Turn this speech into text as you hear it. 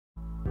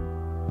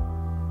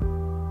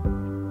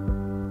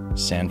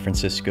San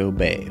Francisco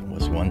Bay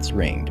was once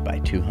ringed by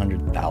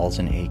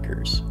 200,000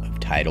 acres of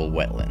tidal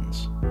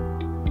wetlands.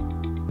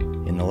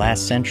 In the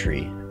last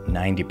century,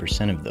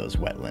 90% of those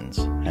wetlands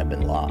have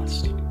been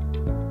lost.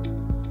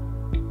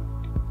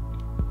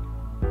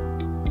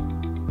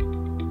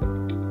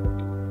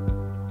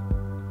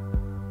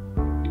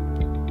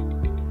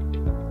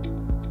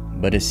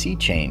 But a sea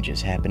change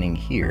is happening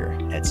here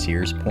at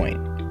Sears Point,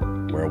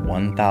 where a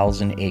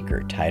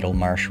 1,000-acre tidal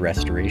marsh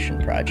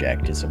restoration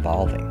project is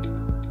evolving.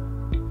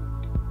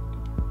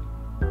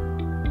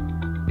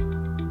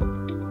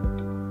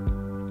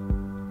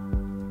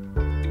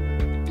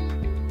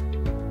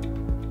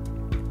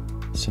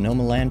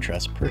 Sonoma Land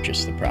Trust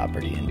purchased the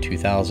property in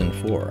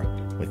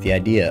 2004 with the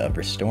idea of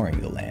restoring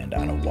the land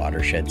on a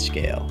watershed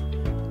scale,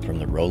 from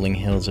the rolling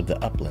hills of the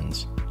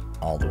uplands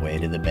all the way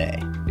to the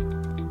bay.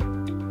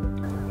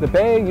 The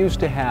bay used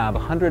to have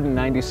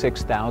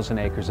 196,000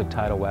 acres of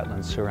tidal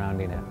wetlands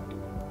surrounding it.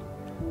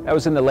 That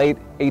was in the late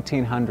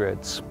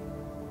 1800s.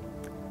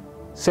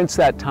 Since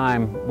that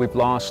time, we've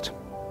lost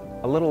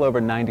a little over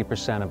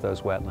 90% of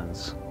those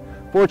wetlands.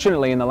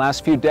 Fortunately, in the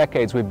last few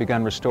decades, we've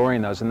begun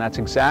restoring those, and that's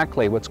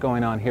exactly what's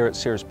going on here at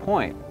Sears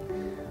Point.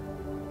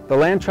 The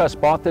Land Trust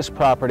bought this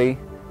property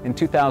in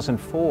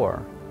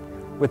 2004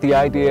 with the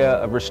idea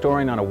of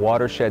restoring on a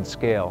watershed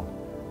scale,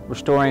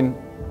 restoring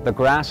the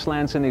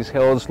grasslands in these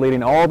hills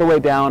leading all the way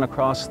down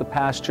across the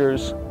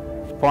pastures,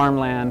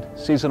 farmland,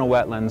 seasonal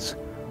wetlands,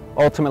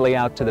 ultimately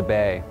out to the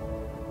bay.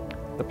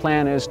 The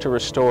plan is to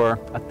restore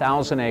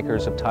 1,000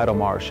 acres of tidal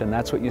marsh, and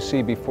that's what you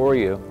see before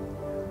you,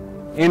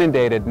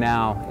 inundated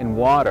now in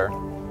water,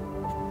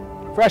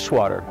 fresh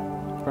water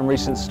from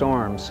recent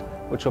storms,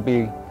 which will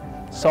be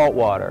salt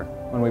water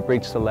when we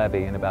breach the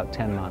levee in about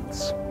 10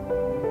 months.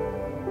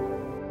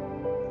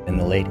 In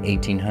the late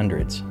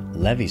 1800s,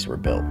 levees were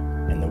built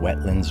and the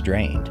wetlands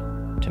drained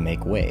to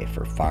make way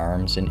for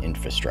farms and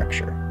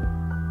infrastructure.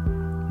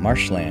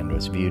 Marshland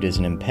was viewed as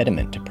an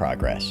impediment to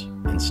progress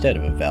instead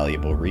of a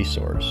valuable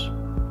resource.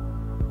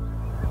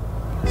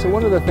 So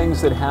one of the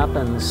things that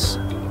happens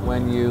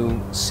when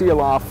you seal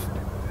off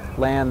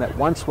land that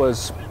once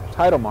was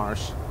tidal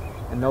marsh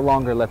and no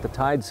longer let the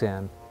tides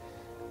in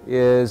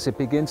is it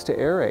begins to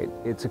aerate.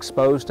 It's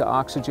exposed to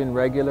oxygen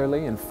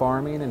regularly in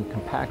farming and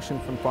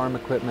compaction from farm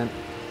equipment,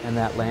 and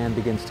that land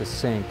begins to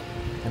sink.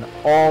 And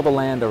all the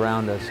land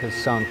around us has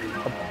sunk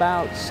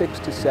about 6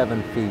 to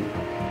 7 feet.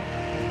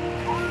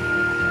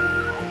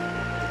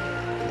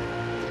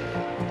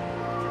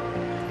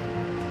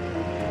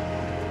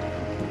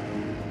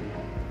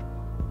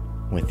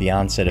 With the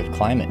onset of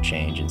climate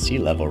change and sea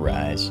level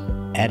rise,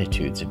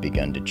 attitudes have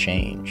begun to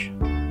change.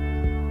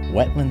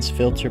 Wetlands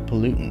filter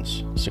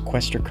pollutants,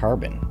 sequester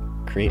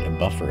carbon, create a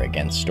buffer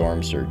against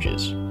storm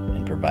surges,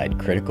 and provide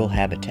critical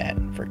habitat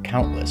for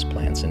countless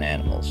plants and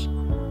animals,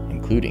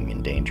 including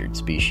endangered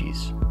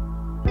species.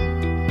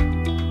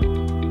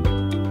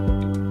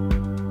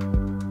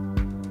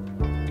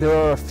 There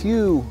are a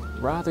few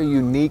rather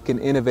unique and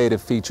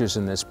innovative features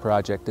in this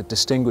project that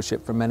distinguish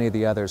it from many of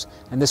the others,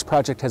 and this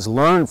project has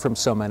learned from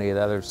so many of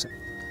the others.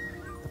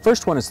 The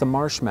first one is the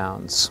marsh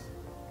mounds.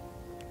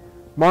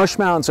 Marsh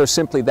mounds are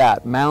simply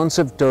that, mounds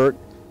of dirt,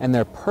 and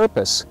their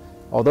purpose,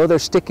 although they're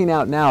sticking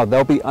out now,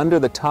 they'll be under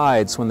the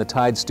tides when the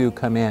tides do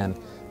come in.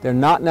 They're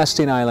not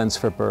nesting islands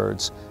for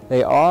birds.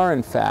 They are,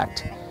 in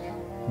fact,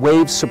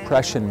 wave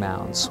suppression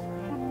mounds.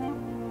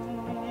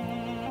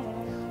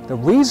 The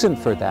reason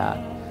for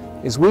that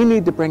is we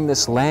need to bring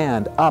this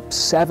land up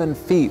 7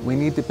 feet. We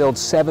need to build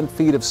 7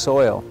 feet of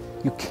soil.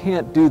 You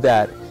can't do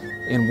that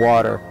in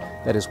water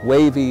that is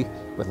wavy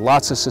with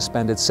lots of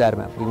suspended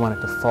sediment. We want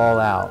it to fall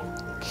out.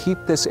 Keep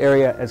this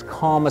area as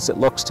calm as it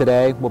looks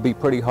today will be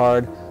pretty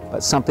hard,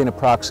 but something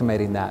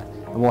approximating that,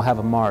 and we'll have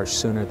a marsh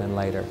sooner than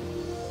later.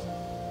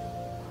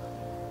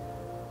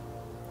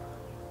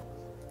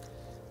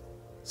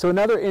 So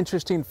another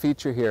interesting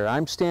feature here,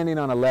 I'm standing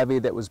on a levee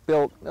that was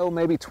built,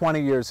 maybe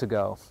 20 years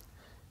ago.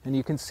 And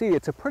you can see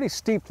it's a pretty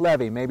steep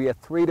levee, maybe a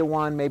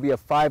 3-to-1, maybe a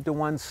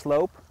 5-to-1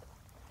 slope.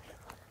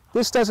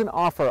 This doesn't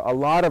offer a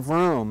lot of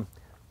room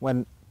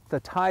when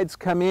the tides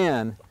come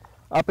in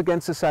up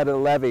against the side of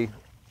the levee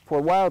for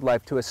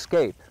wildlife to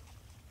escape.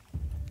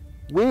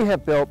 We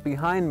have built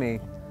behind me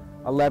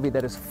a levee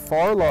that is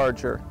far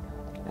larger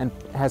and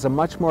has a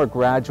much more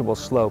gradual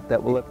slope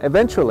that will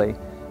eventually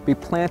be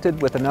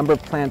planted with a number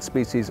of plant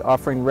species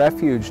offering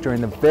refuge during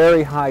the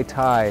very high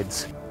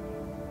tides.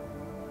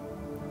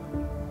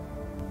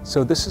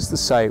 So this is the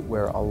site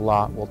where a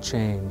lot will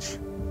change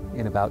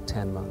in about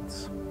 10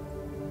 months.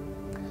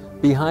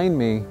 Behind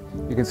me,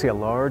 you can see a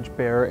large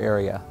bare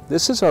area.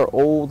 This is our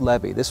old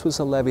levee. This was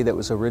a levee that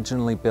was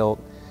originally built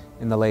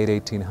in the late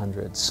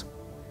 1800s.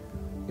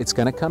 It's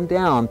going to come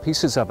down,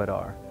 pieces of it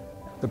are.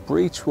 The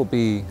breach will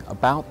be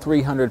about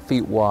 300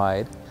 feet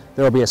wide.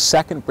 There will be a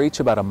second breach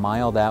about a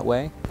mile that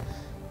way.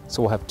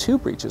 So we'll have 2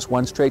 breaches,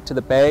 one straight to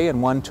the bay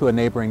and one to a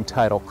neighboring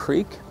tidal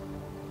creek.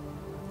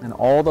 And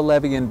all the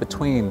levee in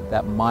between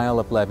that mile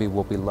of levee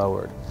will be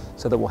lowered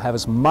so that we'll have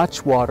as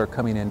much water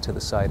coming into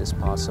the site as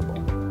possible.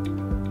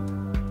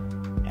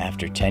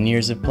 After 10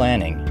 years of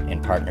planning,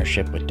 in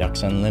partnership with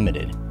Ducks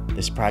Unlimited,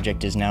 this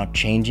project is now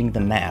changing the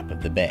map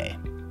of the bay.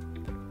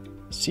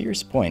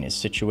 Sears Point is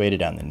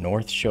situated on the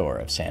north shore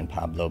of San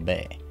Pablo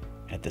Bay,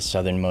 at the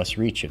southernmost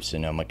reach of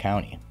Sonoma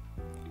County.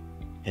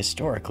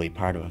 Historically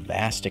part of a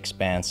vast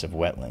expanse of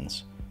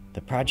wetlands,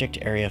 the project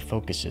area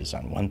focuses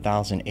on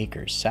 1,000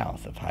 acres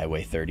south of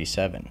Highway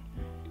 37.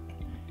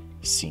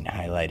 Seen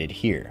highlighted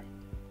here.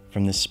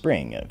 From the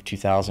spring of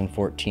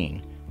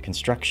 2014,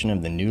 construction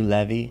of the new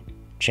levee,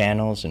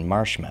 channels, and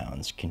marsh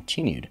mounds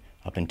continued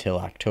up until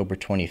October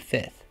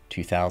 25,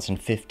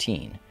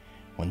 2015,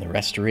 when the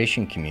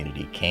restoration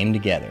community came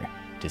together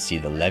to see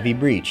the levee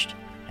breached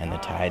and the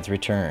tides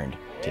returned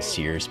to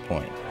Sears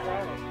Point.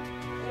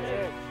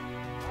 6,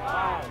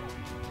 5,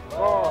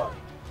 4,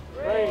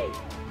 3,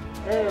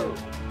 2,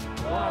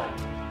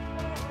 1.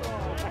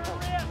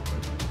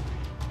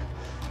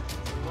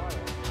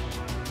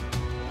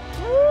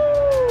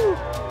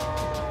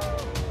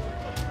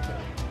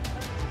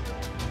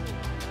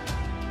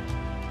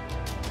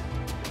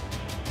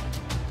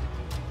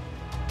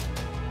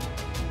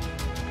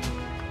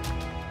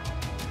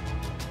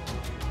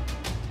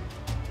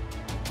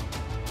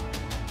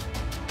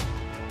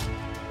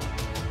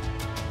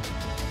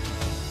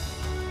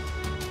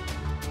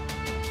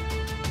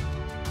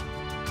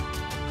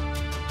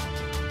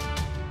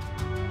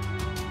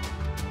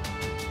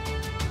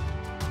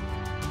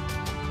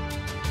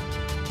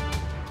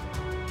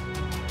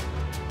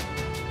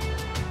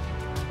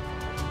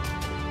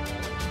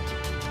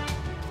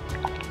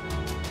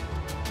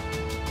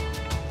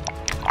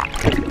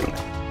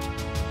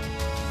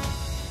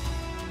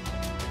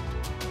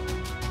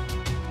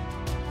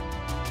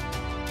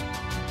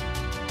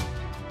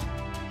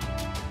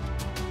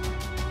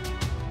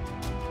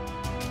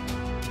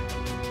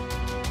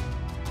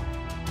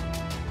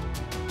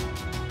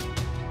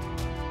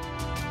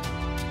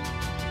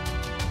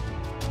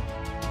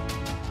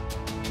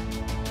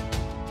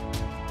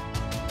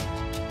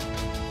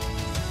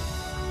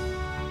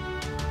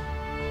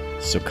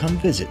 So come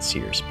visit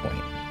Sears Point,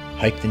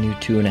 hike the new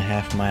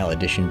 2.5-mile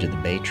addition to the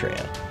Bay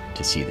Trail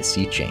to see the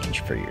sea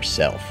change for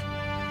yourself.